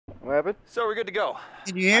What happened? So we're good to go.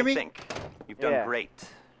 Can you hear me? I think you've done great,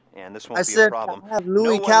 and this won't I be a said problem. I have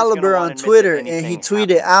Louis No Caliber on Twitter, and he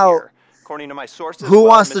tweeted out, According to my sources, who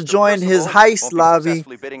wants to join his heist lobby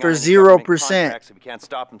for 0%? If he can't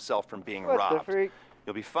stop himself from being What robbed. the freak?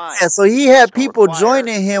 You'll be fine. Yeah, so he had people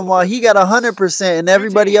joining him while he got 100%, and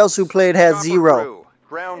everybody else who played had 0.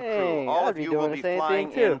 Ground crew, all of you will be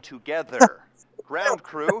flying in together. Ground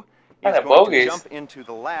crew is Kinda going to bogus. jump into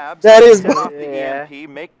the labs, That is turn off the Yeah. EMP,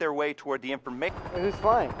 make their way toward the information. Who's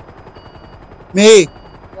flying? Me. You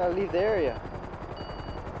gotta leave the area.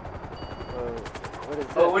 What is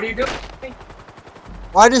that? Oh, what are you doing?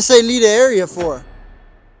 Why did say leave the area for?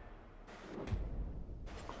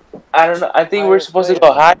 I don't know. I think we're supposed to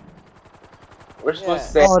go high. We're supposed to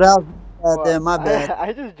say. Oh, that was bad. My bad.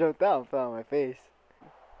 I just jumped out and fell on my face.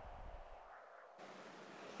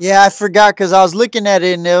 Yeah, I forgot because I was looking at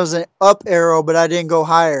it and there was an up arrow, but I didn't go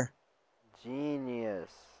higher. Genius.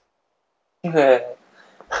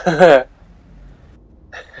 Triggering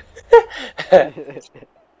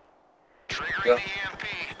the EMP.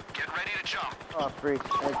 Get ready to jump. Oh, freak.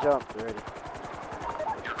 I jumped already.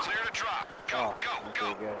 You're clear to drop. Go, go,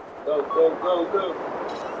 Okay, good. Go, go, go, go.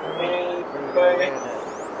 Hey, boy.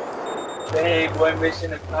 Hey, boy,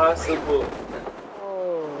 Mission Impossible.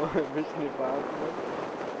 Oh, Mission Impossible.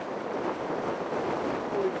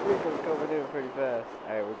 Holy freak, I'm coming in pretty fast.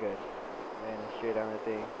 Alright, we're good. Landing straight on the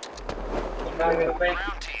thing. I'm not gonna make it.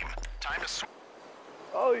 ground team. Time to switch.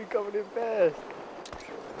 Oh, you're coming in fast.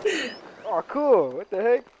 Oh, cool. What the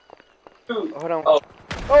heck? Oh, hold on. Oh.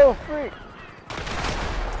 Oh, freak.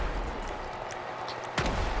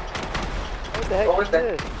 What the heck What is was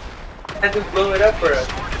that? this? I had to blow it up for us.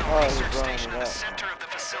 Oh, he's blowing it up. Center of the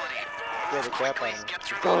facility. Get the crap out of me. Get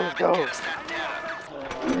through Go, the lab go. and get us that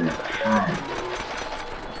data.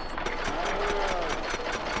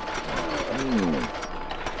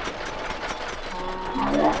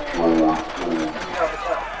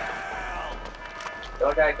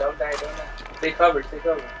 Don't die, don't die, don't die. Stay covered, stay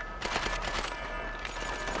covered.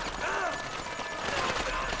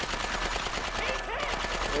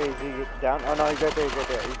 Hey, is he down? Oh no, he's right there, he's right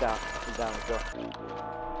there. He's down. He's down, let's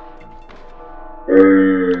go.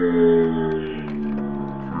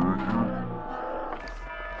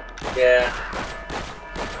 Yeah.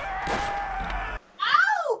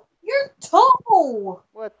 Ow! Your toe!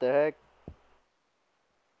 What the heck?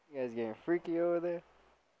 You guys getting freaky over there?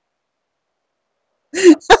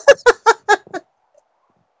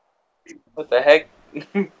 What the heck?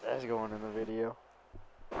 That's going in the video.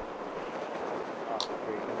 Oh,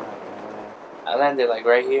 freak, I'm not gonna land. I landed like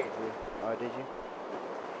right here. Oh, did you?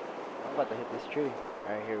 I'm about to hit this tree.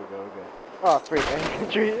 Alright, here we go, we're good. Oh, freak, I hit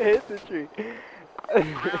the tree, I hit the tree.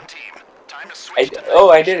 Ground team. Time to switch to Oh,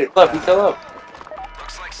 I did it. Look, he fell up.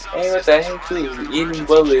 Looks like some Hey, what the heck, dude? He's eating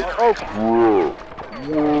bullets. Oh,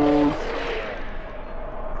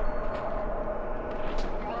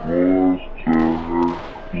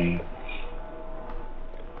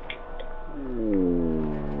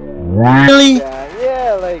 Really?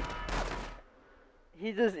 yeah, like,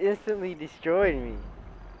 he just instantly destroyed me.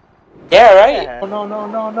 Yeah, right? Yeah. Oh, no, no,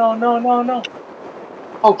 no, no, no, no, no.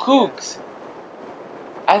 Oh, kooks.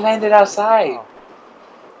 I landed outside. Oh.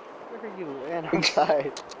 Where are you land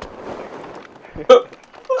outside?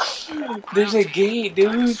 There's a gate,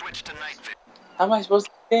 dude. switch to night vision. How am I supposed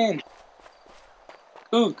to get in?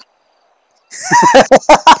 Kook.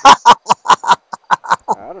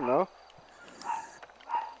 I don't know.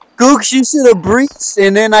 Gooks, you should have breached,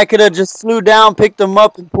 and then I could have just flew down, picked them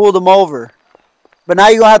up, and pulled them over. But now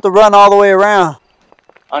you're going to have to run all the way around.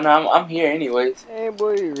 Oh, no, I'm here anyways. Hey,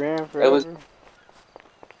 boy, you ran forever. was-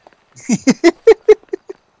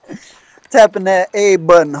 Tapping that A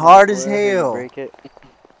button hard as Whatever, you hell. break it.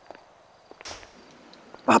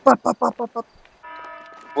 Pop, pop, pop, pop, pop, pop.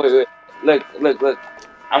 Wait, wait. Look, look, look.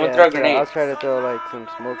 I'm gonna throw a that's right. grenade. I'll try to throw, like, some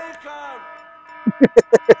smoke.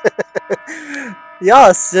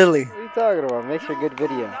 Y'all silly. What are you talking about? Makes for a good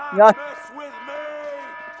video. Y'all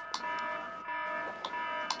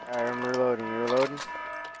Alright, I'm reloading. You reloading?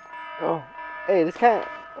 Oh. Hey, this kind of...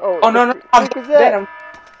 Oh, no, no. I'm What was dead. that? I'm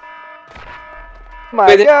My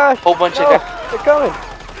Wait, gosh! whole bunch no, of they're coming!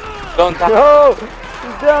 Don't die. No!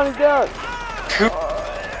 He's down, he's down!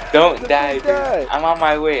 Don't die, dude. die. I'm on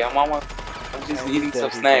my way. I'm just he's eating dead, some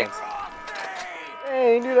he's snacks.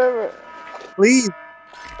 Hey, dude, ever... please.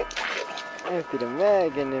 Empty the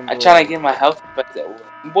mag in them, I'm trying to get my health, but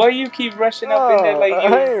boy, you keep rushing up in there like I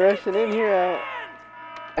you. ain't rushing in here.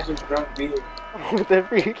 I just drunk beer. What the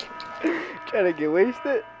freak? Trying to get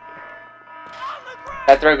wasted?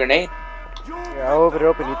 I throw a grenade. Yeah, I'll open it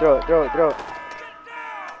open. You throw it, throw it, throw it.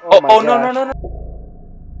 Oh, my oh no, no, gosh. no, no.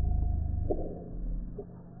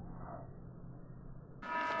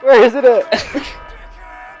 Where is it at?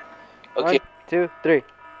 Okay. 1, 2, 3.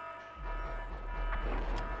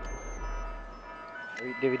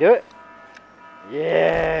 Did we do it?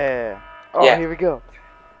 Yeah. Oh, Yeah. here we go.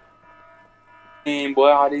 And boy,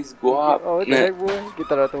 all these go up. Oh, what the heck, boy? Get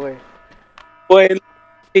that out the way. Boy,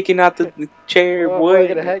 kicking out the chair, Oh, boy. I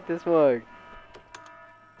gotta hack this mug.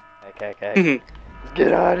 Hack. Let's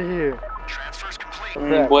get out of here. Transfer's complete. Oh,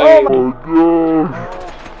 crap. Boy.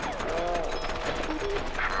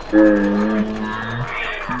 Oh,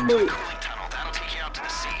 That'll take you out to the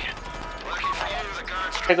sea. Lucky for you, the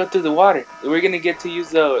guards I go through the water. We're gonna get to use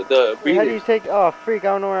the wait, how do you breathers. take? Oh, freak! I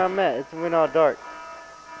don't know where I'm at. It's went all dark.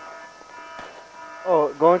 Oh,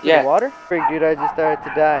 going to Yeah. the water? Freak, dude! I just started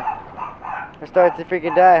to die. I started to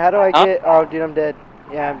freaking die. How do I Huh? get? Oh, dude, I'm dead.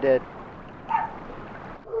 Yeah, I'm dead.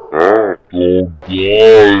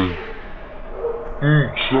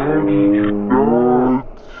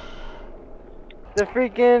 The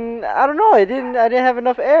freaking, I don't know. I didn't have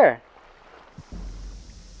enough air.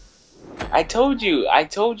 I told you.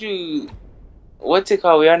 What's it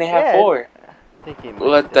called? We only have Yeah. 4. I think he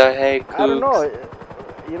What missed the it. heck, I don't know. Cooks?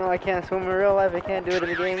 You know, I can't swim in real life. I can't do it in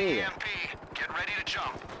the game either. Get ready to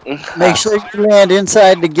jump. Make sure you land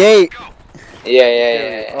inside the gate.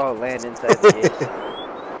 Yeah. Oh, land inside the gate.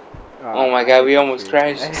 Oh my God, we almost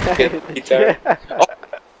crashed. I hate the thing again.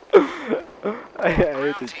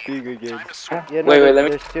 Yeah, no, Wait, let me.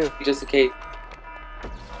 there's 2. Just in case.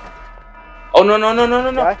 Oh no!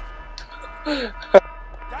 Guy?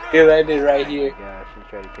 He landed right here. Oh my gosh, he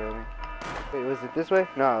tried to kill me. Wait, was it this way?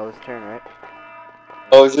 No, it was turn, right?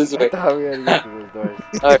 Oh, it's this I way. thought we had to get through those doors.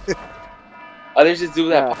 Alright. Oh, let's just do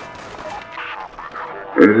that.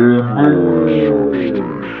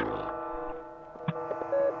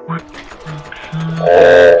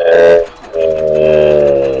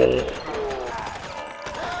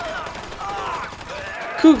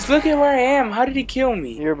 Cooks, look at where I am. How did he kill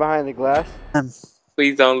me? You're behind the glass.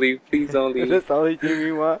 Please don't leave. Please don't Is leave. this the only thing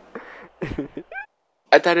you want?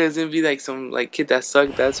 I thought it was gonna be like some kid that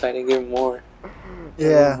sucked. That's why I didn't give him more.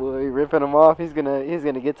 Yeah. Oh boy, ripping him off. He's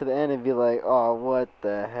gonna get to the end and be like, oh, what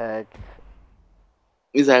the heck?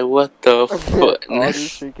 He's like, what the fuck? All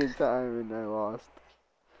this freaking time and I lost.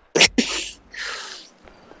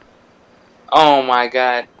 Oh my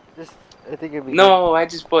God. Just, I think it'd be No, I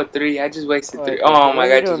just put 3. I just wasted good. 3. Oh my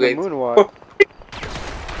God, I just doing wasted. the moonwalk.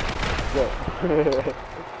 Go.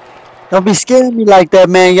 Don't be scaring me like that,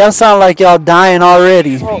 man. Y'all sound like y'all dying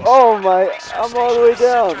already. Oh my! I'm all the way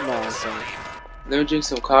down. No, I'm sorry. Let me drink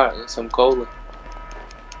some cola.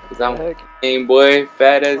 Cause I'm Heck, hey boy,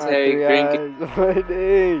 fat as my heck, 3 drinking. eyes. My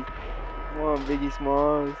day. Come on, Biggie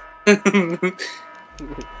Smalls.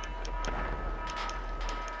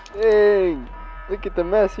 Dang! Look at the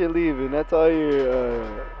mess you're leaving. That's all your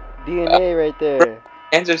DNA right there.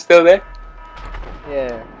 Hands are still there.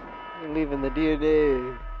 Yeah, you're leaving the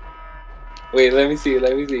DNA. Wait, let me see.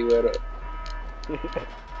 What up?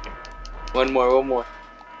 One more.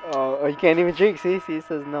 Oh, you can't even drink. See, he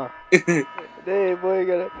says no. Hey, boy, you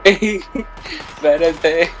gotta. Fat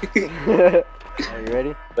attack. Are you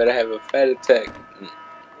ready? But I have a fat attack.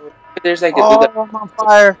 There's like a Oh, dude that. I'm on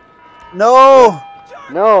fire. No.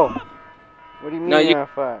 No. What do you mean No, you're on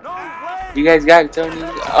fire? You guys got it, Tony.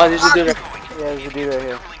 Oh, there's a dude. Yeah, there's a dude right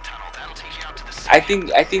here. I think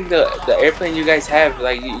the airplane you guys have,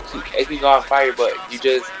 like it can go on fire, but you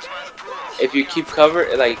just if you keep cover,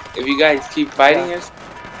 like if you guys keep fighting us.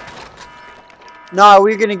 No,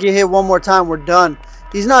 we're gonna get hit one more time. We're done.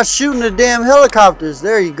 He's not shooting the damn helicopters.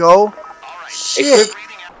 There you go. Shit.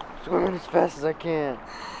 Swimming as fast as I can.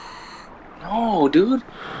 No, dude,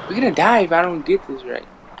 we're gonna die if I don't get this right.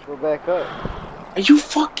 Go back up. Are you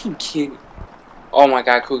fucking kidding? Oh my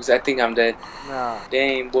God, Cooks, I think I'm dead. Nah.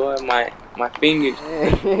 Dang, boy, my fingers.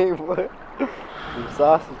 Hey, what? Some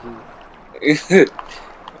sausages.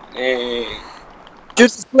 Hey,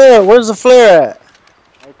 Shoot the flare. Where's the flare at?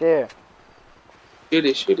 Right there.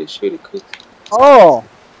 shoot it, Cooks. Oh.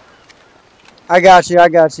 I got you. I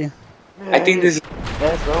think this.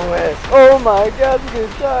 SOS. Oh my God, you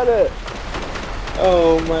getting shot at.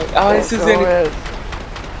 Oh my. Oh, this is SOS.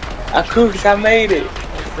 it. Cooks, I made it.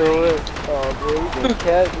 SOS. Oh, bro, you been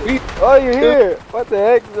catching. Oh, you're here. What the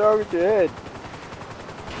heck is wrong with your head?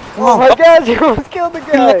 Come Oh on. my God, you almost killed the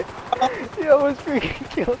guy. You almost freaking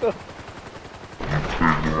killed him.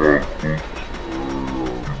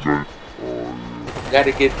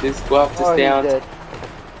 Gotta get this. Go off this Oh, down. he's dead.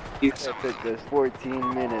 He's That took us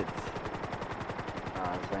 14 minutes.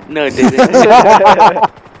 Nah, it's fine. no, it didn't.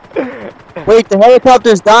 Wait, the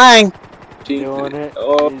helicopter's dying. Doing it.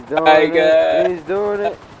 Oh He's doing my it. God. He's doing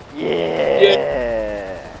it.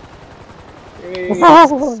 Yeah.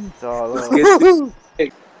 It's all Let's over. get